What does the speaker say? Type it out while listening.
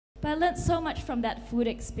But I learned so much from that food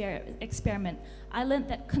experiment. I learned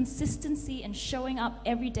that consistency and showing up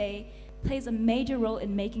every day plays a major role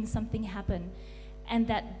in making something happen. And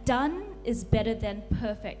that done is better than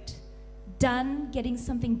perfect. Done, getting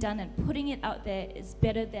something done and putting it out there is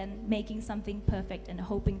better than making something perfect and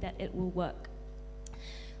hoping that it will work.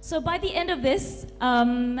 So by the end of this,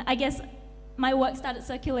 I guess my work started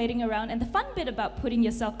circulating around, and the fun bit about putting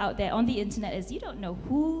yourself out there on the internet is you don't know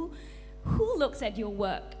who looks at your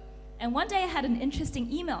work. And one day I had an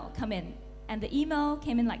interesting email come in, and the email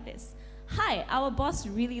came in like this. Hi, our boss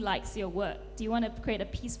really likes your work. Do you want to create a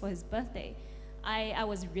piece for his birthday? I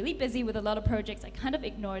was really busy with a lot of projects. I kind of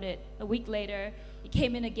ignored it. A week later, he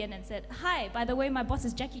came in again and said, hi, by the way, my boss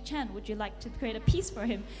is Jackie Chan. Would you like to create a piece for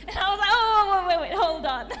him? And I was like, oh, wait, hold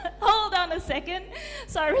on. Hold on a second.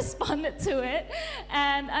 So I responded to it.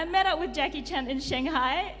 And I met up with Jackie Chan in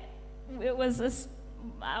Shanghai. It was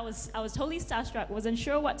I was totally starstruck, wasn't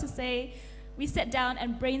sure what to say. We sat down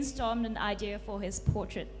and brainstormed an idea for his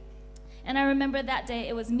portrait. And I remember that day,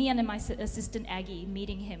 it was me and my assistant Aggie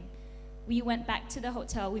meeting him. We went back to the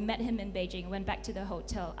hotel. We met him in Beijing, went back to the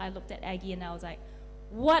hotel. I looked at Aggie and I was like,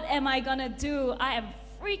 what am I gonna do? I am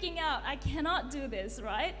freaking out. I cannot do this,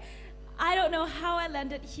 right? I don't know how I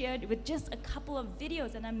landed here with just a couple of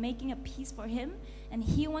videos, and I'm making a piece for him, and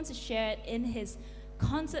he wants to share it in his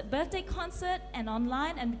birthday concert and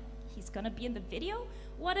online, and he's gonna be in the video?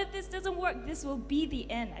 What if this doesn't work? This will be the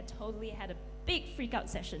end. I totally had a big freak out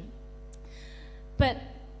session. But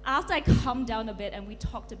after I calmed down a bit and we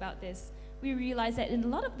talked about this, we realized that in a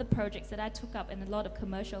lot of the projects that I took up, and a lot of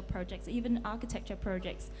commercial projects, even architecture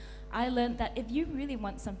projects, I learned that if you really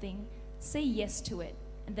want something, say yes to it,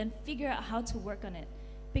 and then figure out how to work on it.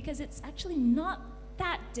 Because it's actually not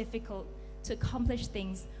that difficult to accomplish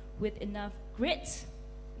things with enough grit,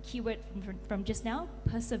 keyword from just now,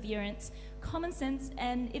 perseverance, common sense,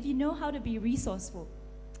 and if you know how to be resourceful.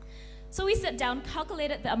 So we sat down,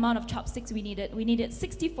 calculated the amount of chopsticks we needed. We needed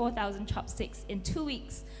 64,000 chopsticks in 2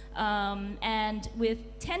 weeks. And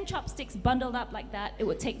with 10 chopsticks bundled up like that, it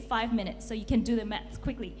would take 5 minutes, so you can do the math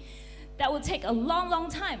quickly. That would take a long, long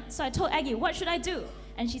time. So I told Aggie, what should I do?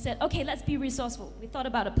 And she said, okay, let's be resourceful. We thought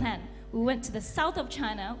about a plan. We went to the south of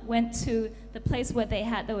China, went to the place where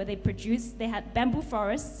they produced, they had bamboo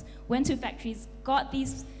forests, went to factories, got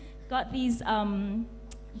these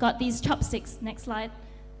chopsticks. Next slide.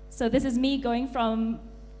 So this is me going from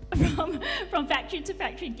factory to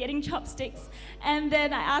factory, getting chopsticks. And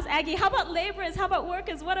then I asked Aggie, how about laborers? How about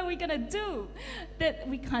workers? What are we gonna do? That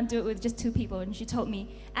we can't do it with just 2 people. And she told me,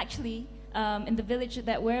 actually, in the village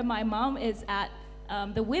where my mom is at,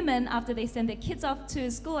 the women, after they send their kids off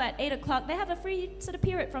to school at 8 o'clock, they have a free sort of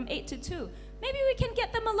period from 8 to 2. Maybe we can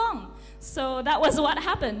get them along. So that was what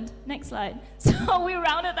happened. Next slide. So we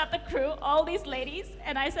rounded up the crew, all these ladies,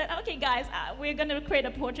 and I said, okay guys, we're gonna create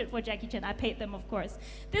a portrait for Jackie Chan. I paid them, of course.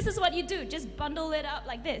 This is what you do, just bundle it up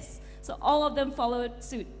like this. So all of them followed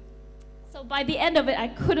suit. So by the end of it, I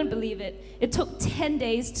couldn't believe it. It took 10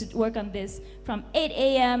 days to work on this, from 8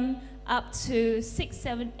 a.m. up to 6,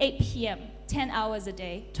 7, 8 p.m., 10 hours a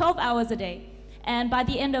day, 12 hours a day. And by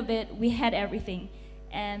the end of it, we had everything.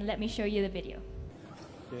 And let me show you the video.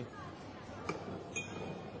 Okay.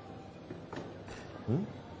 Hmm?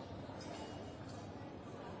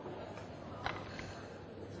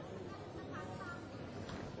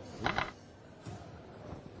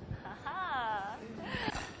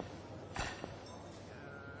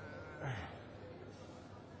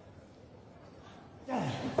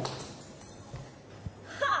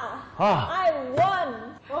 Haha. I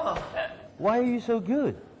won! Oh. Why are you so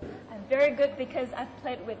good? I'm very good because I've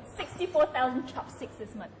played with 64,000 chopsticks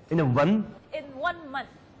this month. In a month? In 1 month.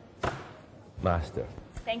 Master.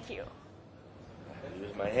 Thank you. I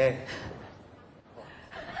lose my hair.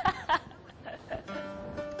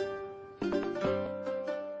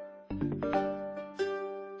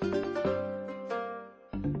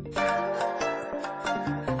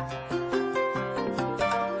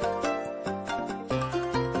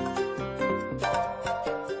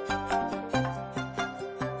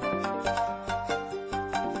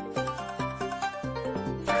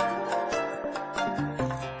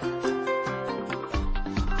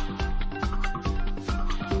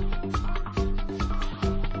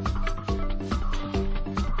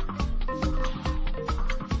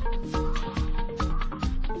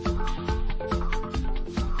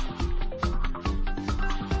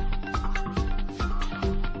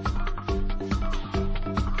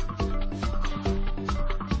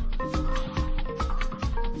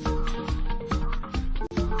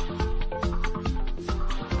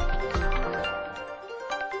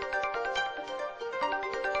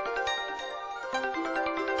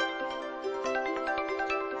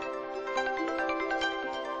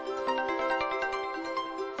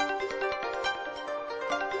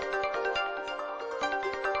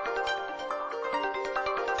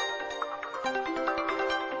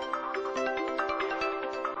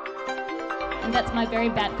 And that's my very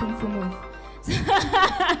bad kung fu move.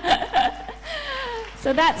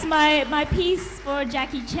 So that's my piece for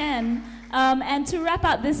Jackie Chan. And to wrap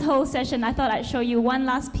up this whole session, I thought I'd show you one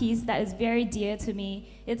last piece that is very dear to me.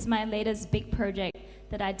 It's my latest big project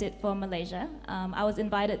that I did for Malaysia. I was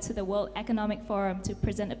invited to the World Economic Forum to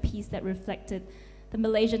present a piece that reflected the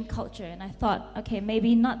Malaysian culture, and I thought, okay,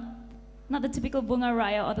 maybe not the typical Bunga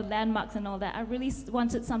Raya or the landmarks and all that. I really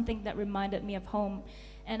wanted something that reminded me of home.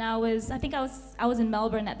 And I think I was in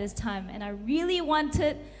Melbourne at this time, and I really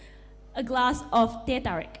wanted a glass of teh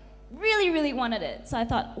tarik. Really, really wanted it. So I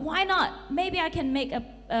thought, why not? Maybe I can make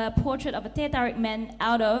a portrait of a teh tarik man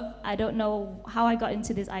out of, I don't know how I got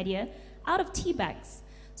into this idea, out of tea bags.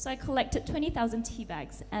 So I collected 20,000 tea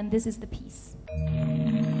bags, and this is the piece.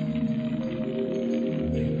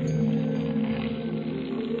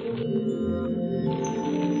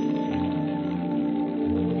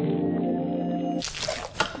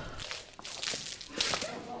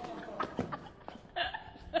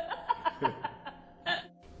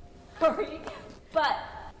 Sorry, but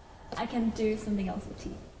I can do something else with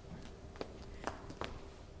tea.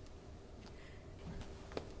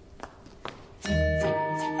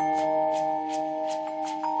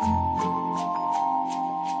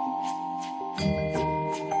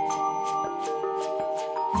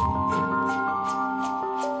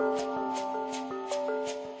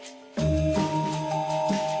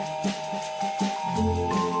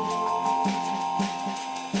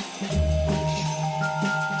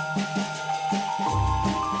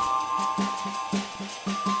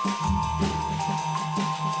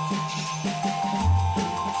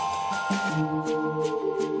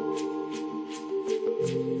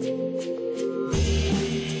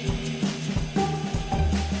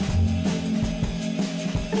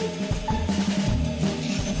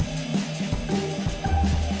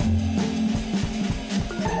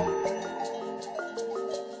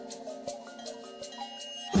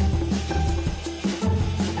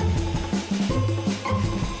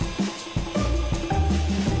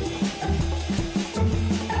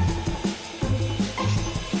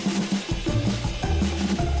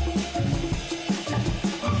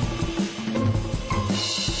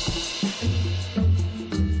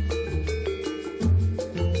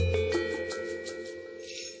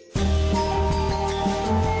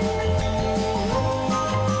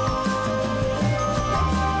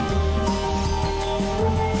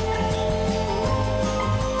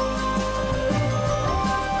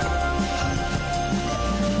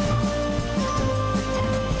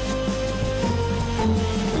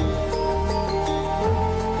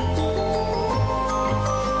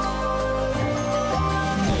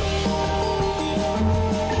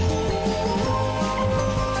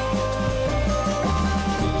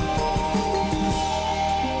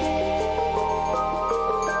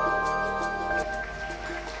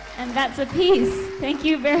 That's a piece. Thank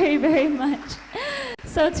you very, very much.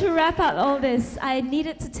 So to wrap up all this, I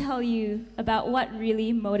needed to tell you about what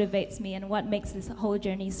really motivates me and what makes this whole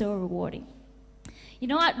journey so rewarding. You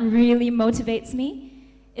know what really motivates me?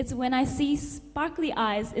 It's when I see sparkly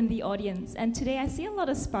eyes in the audience, and today I see a lot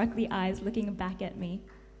of sparkly eyes looking back at me.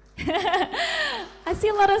 I see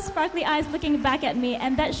a lot of sparkly eyes looking back at me,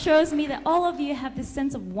 and that shows me that all of you have this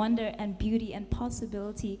sense of wonder and beauty and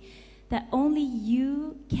possibility that only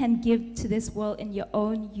you can give to this world in your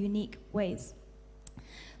own unique ways.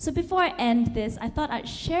 So before I end this, I thought I'd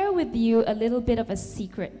share with you a little bit of a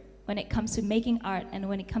secret when it comes to making art and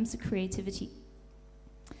when it comes to creativity.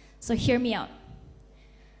 So hear me out.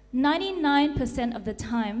 99% of the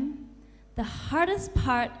time, the hardest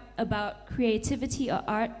part about creativity or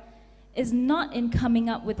art is not in coming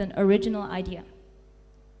up with an original idea.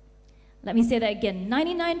 Let me say that again.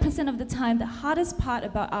 99% of the time, the hardest part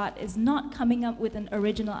about art is not coming up with an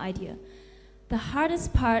original idea. The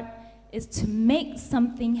hardest part is to make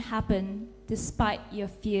something happen despite your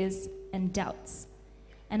fears and doubts.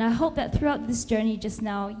 And I hope that throughout this journey just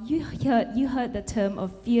now, you heard the term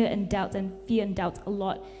of fear and doubt a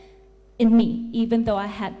lot in me, even though I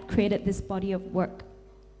had created this body of work.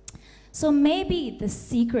 So maybe the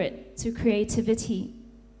secret to creativity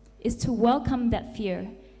is to welcome that fear,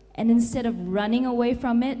 and instead of running away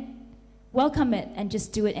from it, welcome it and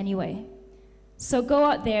just do it anyway. So go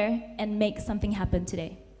out there and make something happen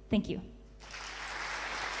today. Thank you.